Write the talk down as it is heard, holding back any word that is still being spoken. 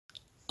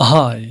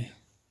Hi.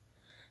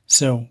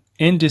 So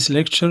in this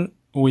lecture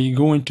we're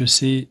going to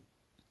see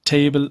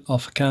table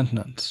of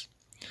continents.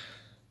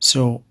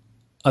 So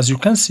as you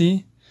can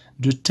see,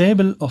 the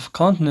table of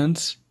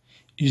continents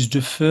is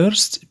the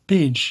first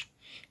page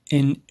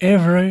in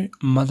every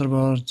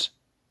motherboard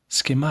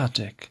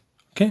schematic.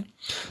 Okay?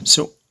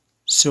 So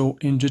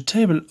in the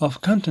table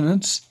of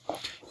continents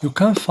you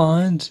can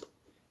find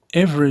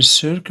every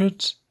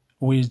circuit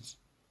with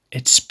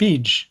its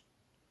page.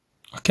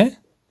 Okay?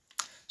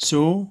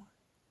 So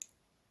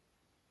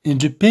in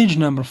the page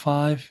number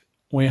 5,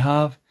 we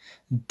have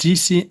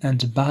DC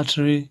and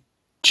battery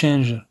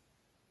changer.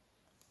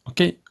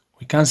 Okay,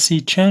 we can see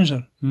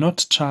changer,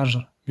 not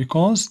charger,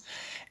 because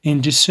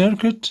in this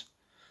circuit,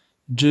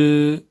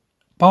 the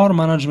power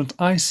management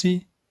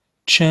IC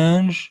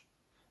change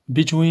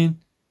between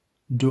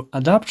the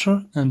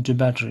adapter and the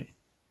battery.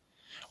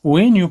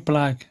 When you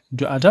plug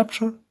the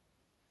adapter,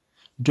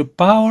 the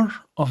power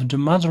of the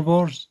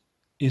motherboard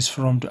is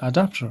from the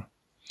adapter.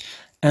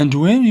 And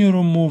when you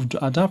remove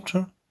the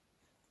adapter,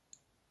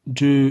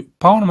 the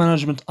power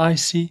management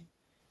IC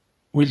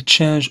will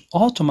change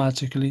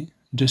automatically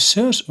the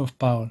source of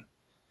power.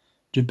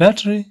 The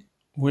battery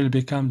will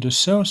become the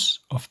source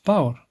of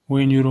power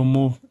when you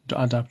remove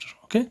the adapter.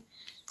 Okay?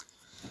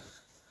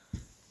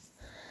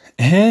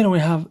 Here we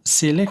have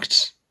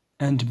select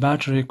and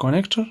battery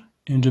connector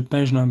in the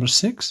page number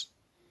 6.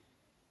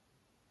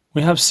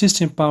 We have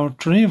system power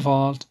 3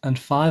 volt and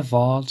 5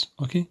 volt.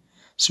 Okay?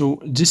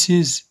 So this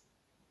is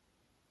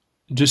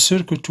the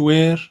circuit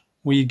where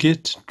we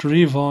get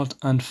 3 volt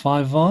and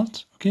 5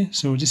 volt. Okay,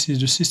 so this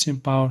is the system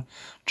power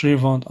 3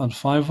 volt and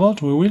 5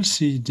 volt. We will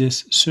see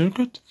this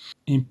circuit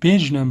in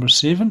page number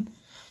 7.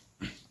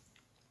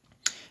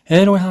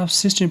 Here we have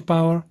system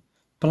power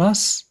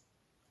plus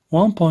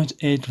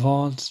 1.8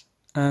 volts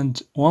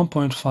and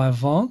 1.5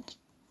 volt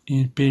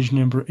in page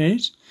number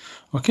 8.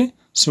 Okay,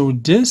 so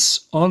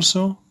this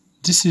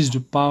is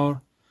the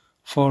power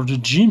for the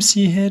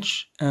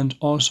GMCH and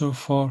also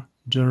for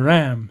the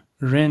RAM,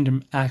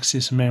 random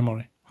access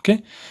memory.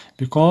 Okay,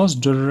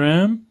 because the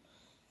RAM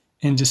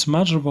in this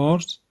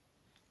motherboard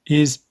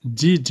is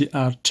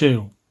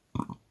DDR2.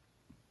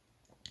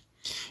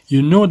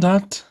 You know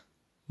that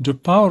the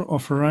power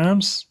of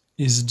RAMs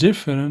is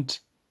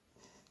different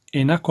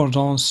in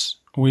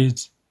accordance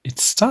with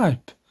its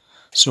type.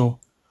 So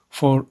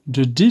for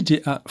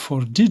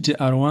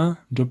DDR1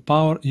 the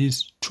power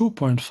is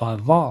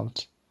 2.5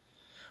 volt.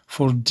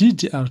 For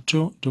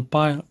DDR2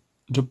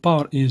 the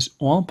power is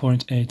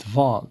 1.8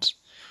 volts.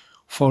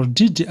 For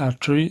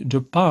DDR3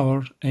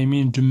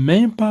 the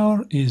main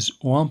power is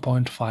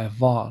 1.5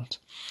 volt.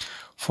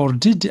 For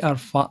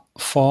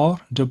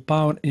DDR4 the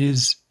power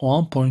is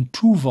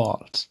 1.2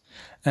 volts,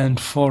 and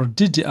for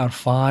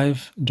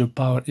DDR5 the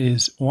power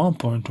is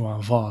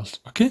 1.1 volt.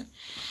 Okay,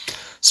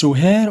 so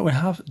here we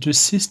have the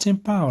system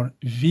power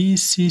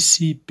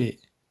VCCP,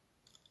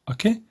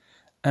 okay,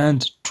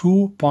 and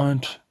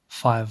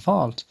 2.5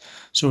 volt.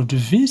 So the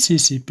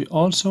VCCP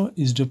also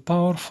is the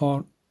power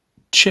for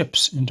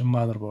chips in the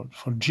motherboard,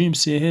 for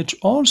GMCH,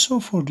 also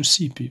for the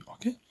CPU.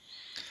 Okay,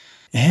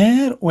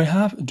 here we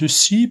have the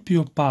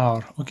CPU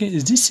power. Okay,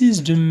 this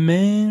is the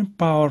main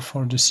power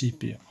for the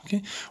CPU.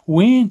 Okay,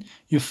 when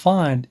you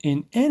find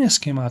in any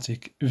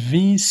schematic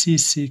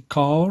VCC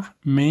core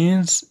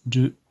means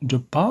the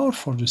power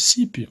for the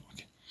CPU.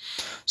 Okay,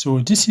 so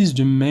this is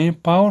the main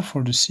power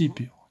for the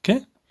CPU.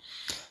 Okay,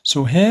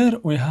 so here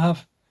we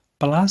have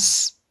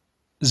plus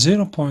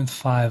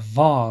 0.5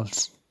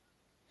 volts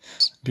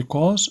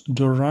because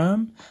the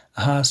RAM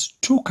has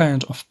two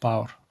kinds of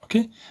power.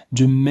 Okay,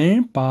 the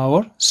main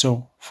power,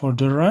 so for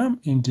the RAM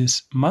in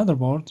this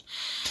motherboard,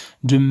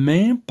 the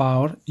main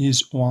power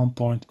is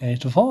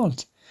 1.8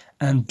 volt,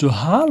 and the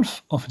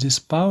half of this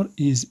power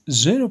is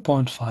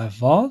 0.5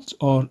 volt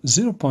or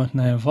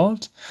 0.9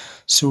 volt.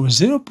 So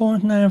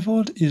 0.9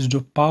 volt is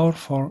the power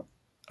for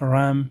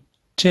RAM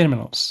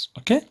terminals.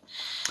 Okay,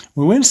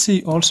 we will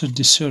see also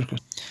this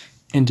circuit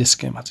in this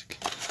schematic.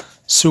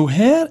 So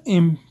here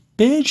in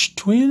page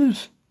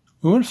 12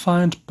 we will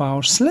find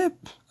power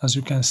slip. As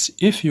you can see,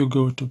 if you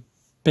go to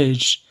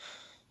page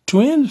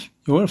 12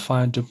 you will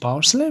find the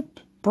power slip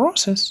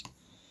process.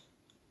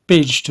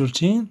 Page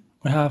 13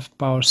 we have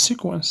power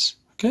sequence.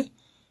 Okay,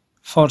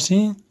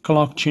 14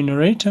 clock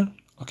generator.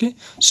 Okay,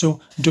 so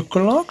the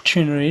clock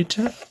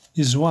generator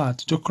is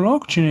what? The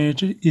clock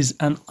generator is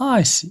an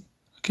IC.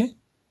 Okay,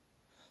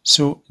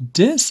 so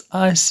this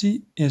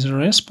IC is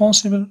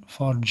responsible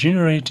for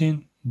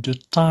generating the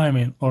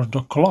timing or the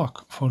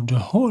clock for the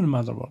whole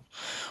motherboard.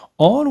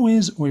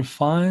 Always we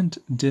find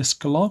this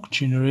clock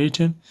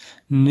generator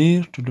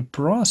near to the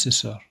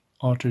processor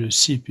or to the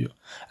CPU.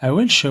 I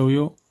will show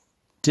you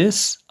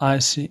this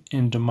IC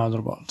in the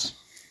motherboard.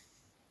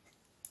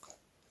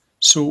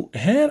 So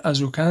here, as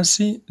you can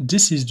see,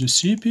 this is the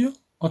CPU,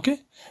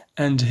 okay,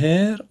 and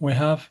here we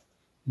have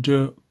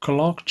the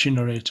clock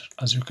generator.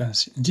 As you can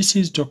see, this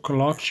is the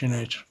clock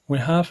generator. We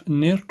have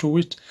near to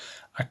it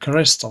a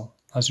crystal.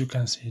 As you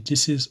can see,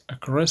 this is a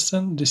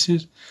crystal. This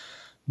is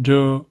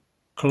the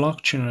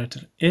clock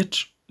generator.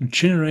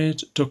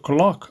 generate the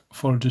clock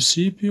for the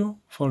CPU,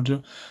 for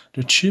the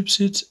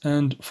chipset,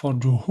 and for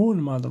the whole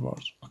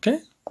motherboard. Okay.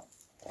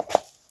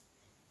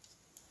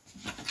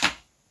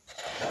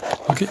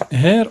 Okay,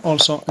 here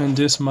also in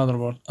this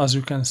motherboard, as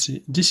you can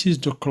see, this is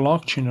the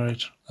clock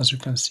generator, as you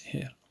can see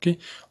here. Okay,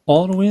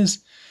 always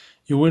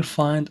you will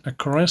find a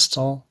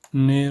crystal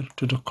near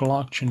to the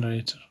clock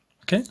generator.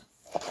 Okay,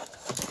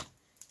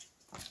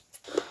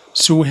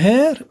 so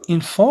here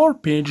in 4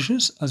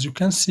 pages, as you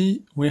can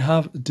see, we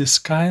have this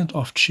kind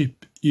of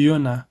chip,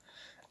 Iona.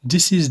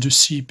 This is the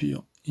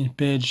CPU in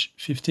page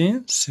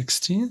 15,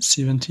 16,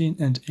 17,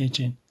 and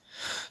 18.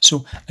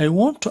 So I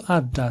want to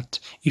add that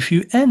if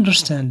you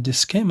understand the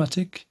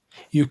schematic,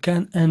 you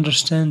can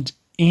understand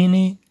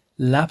any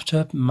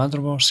laptop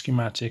motherboard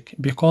schematic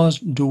because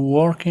the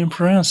working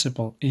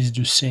principle is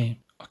the same.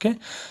 Okay,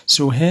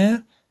 so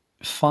here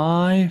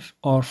 5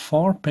 or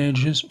 4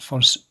 pages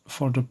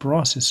for the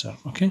processor.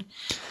 Okay,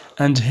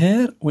 and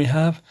here we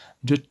have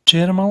the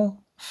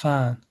thermal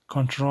fan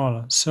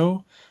controller.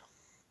 So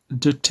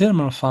the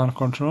thermal fan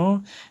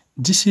control,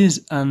 this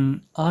is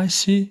an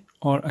IC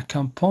or a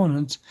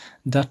component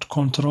that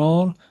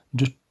control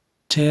the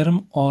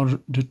thermal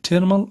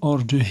or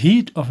the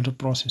heat of the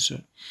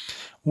processor.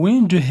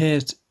 When the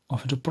heat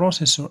of the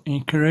processor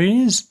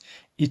increase,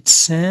 it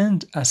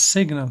sends a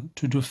signal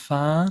to the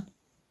fan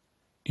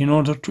in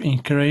order to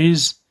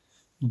increase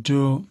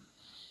the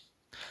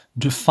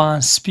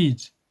fan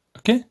speed.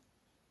 Okay,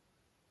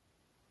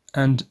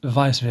 and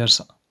vice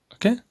versa.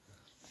 Okay.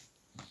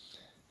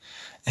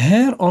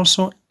 Here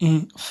also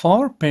in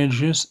 4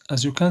 pages,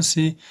 as you can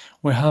see,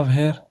 we have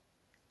here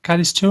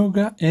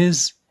Calistoga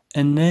is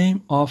a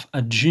name of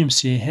a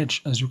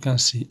GMCH, as you can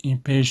see in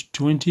page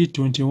 20,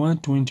 21,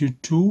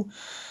 22,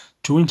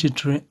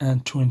 23,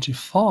 and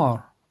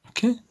 24.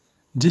 Okay,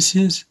 this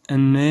is a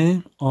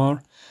name,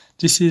 or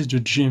this is the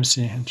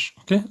GMCH.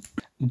 Okay,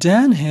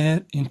 then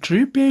here in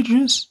 3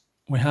 pages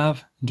we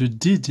have the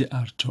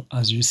DDR2.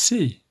 As you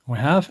see, we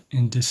have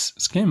in this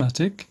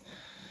schematic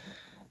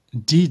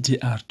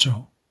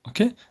DDR2.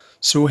 Okay,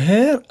 so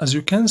here, as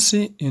you can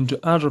see in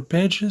the other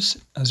pages,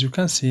 as you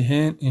can see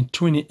here in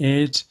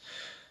 28,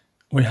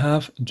 we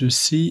have the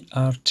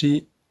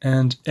CRT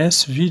and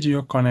S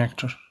video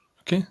connector.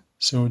 Okay,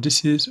 so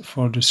this is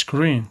for the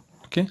screen.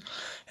 Okay,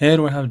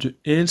 here we have the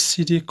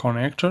LCD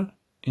connector.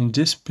 In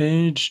this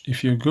page,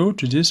 if you go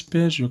to this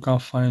page, you can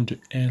find the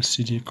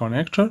LCD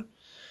connector.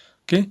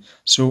 Okay,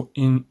 so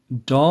in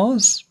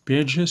those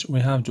pages we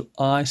have the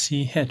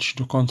ICH,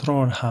 the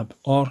control hub,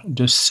 or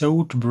the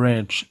south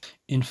bridge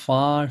in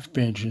 5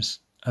 pages,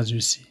 as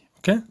you see.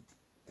 Okay,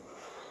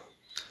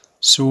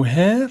 so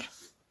here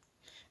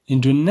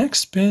in the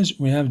next page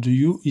we have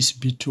the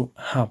USB 2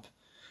 hub,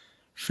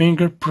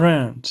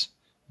 fingerprint,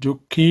 the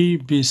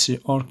KBC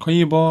or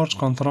keyboard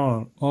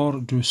controller, or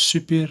the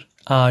super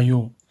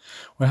IO.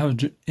 We have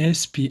the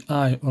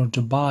SPI or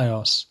the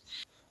BIOS.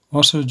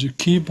 Also the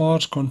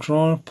keyboard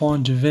control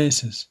point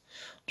devices,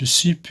 the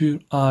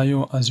CPU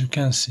I/O, as you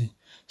can see,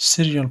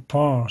 serial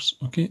ports,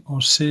 okay,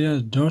 or serial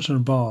daughter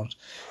board.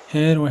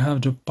 Here we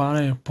have the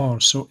parallel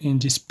port. So in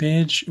this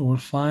page you will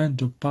find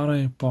the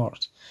parallel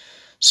port.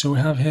 So we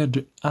have here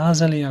the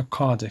Azalea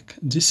Codec.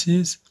 This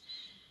is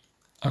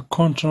a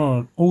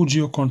controller,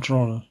 audio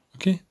controller.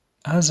 Okay,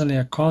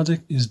 Azalea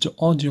Codec is the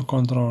audio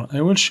controller. I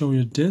will show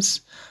you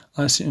this.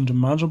 I see in the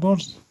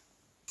motherboard.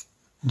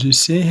 Do you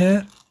see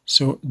here?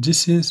 So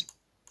this is,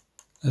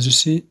 as you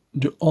see,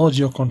 the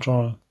audio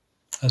controller.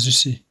 As you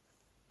see,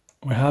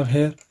 we have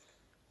here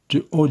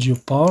the audio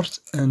port,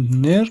 and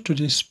near to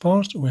this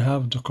port we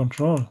have the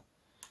controller,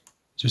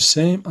 the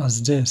same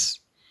as this,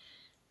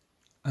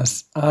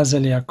 as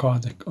Azalea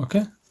Codec.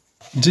 Okay,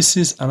 this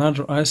is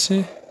another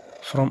IC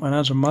from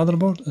another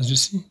motherboard. As you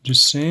see, the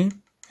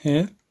same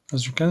here,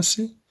 as you can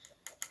see.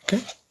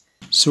 Okay,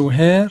 so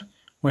here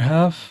we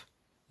have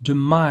the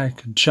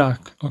mic jack.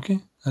 Okay,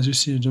 as you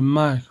see, the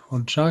mic or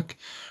jack.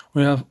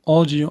 We have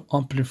audio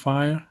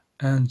amplifier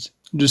and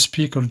the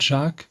speaker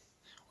jack.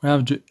 We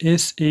have the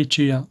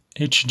SATA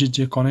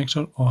HDD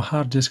connector or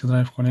hard disk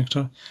drive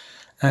connector,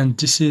 and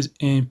this is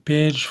in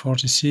page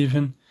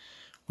 47.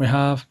 We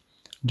have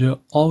the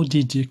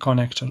ODD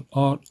connector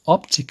or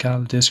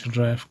optical disk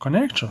drive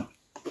connector.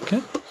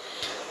 Okay,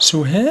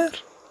 so here,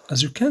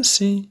 as you can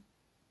see,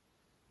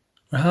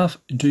 we have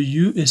the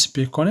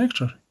USB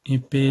connector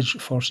in page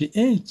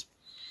 48.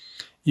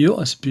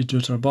 USB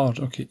daughter board.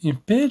 Okay, in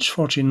page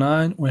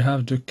 49 we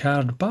have the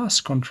card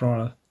bus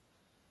controller,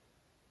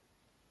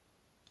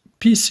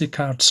 PC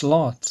card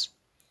slot,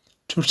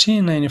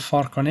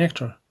 1394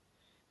 connector,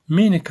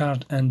 mini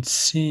card and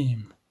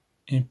SIM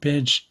in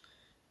page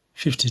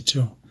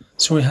 52.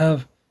 So we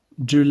have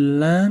the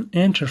LAN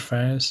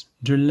interface,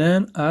 the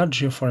LAN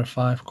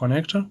RJ45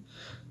 connector.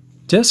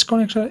 This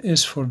connector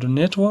is for the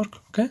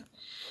network. Okay,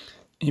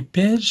 in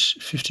page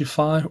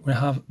 55 we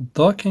have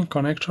docking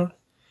connector,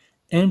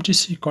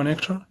 MTC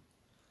connector.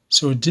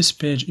 So this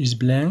page is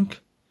blank.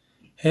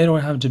 Here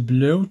we have the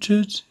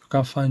Bluetooth. You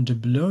can find the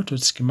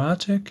Bluetooth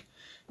schematic.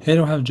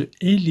 Here we have the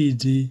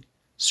LED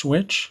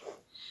switch,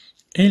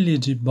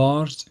 LED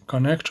board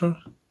connector,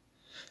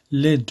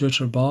 LED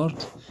daughter board.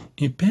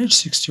 In page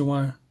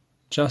 61,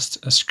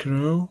 just a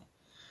screw.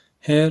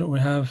 Here we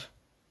have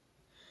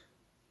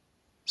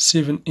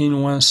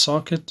 7-in-1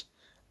 socket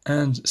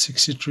and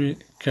 63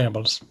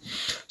 cables.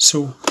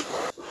 So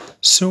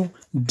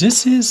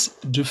this is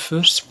the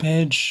first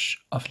page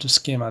of the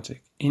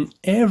schematic. In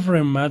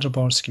every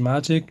motherboard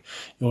schematic,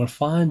 you will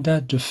find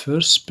that the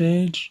first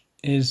page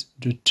is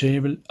the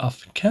table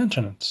of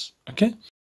contents. Okay?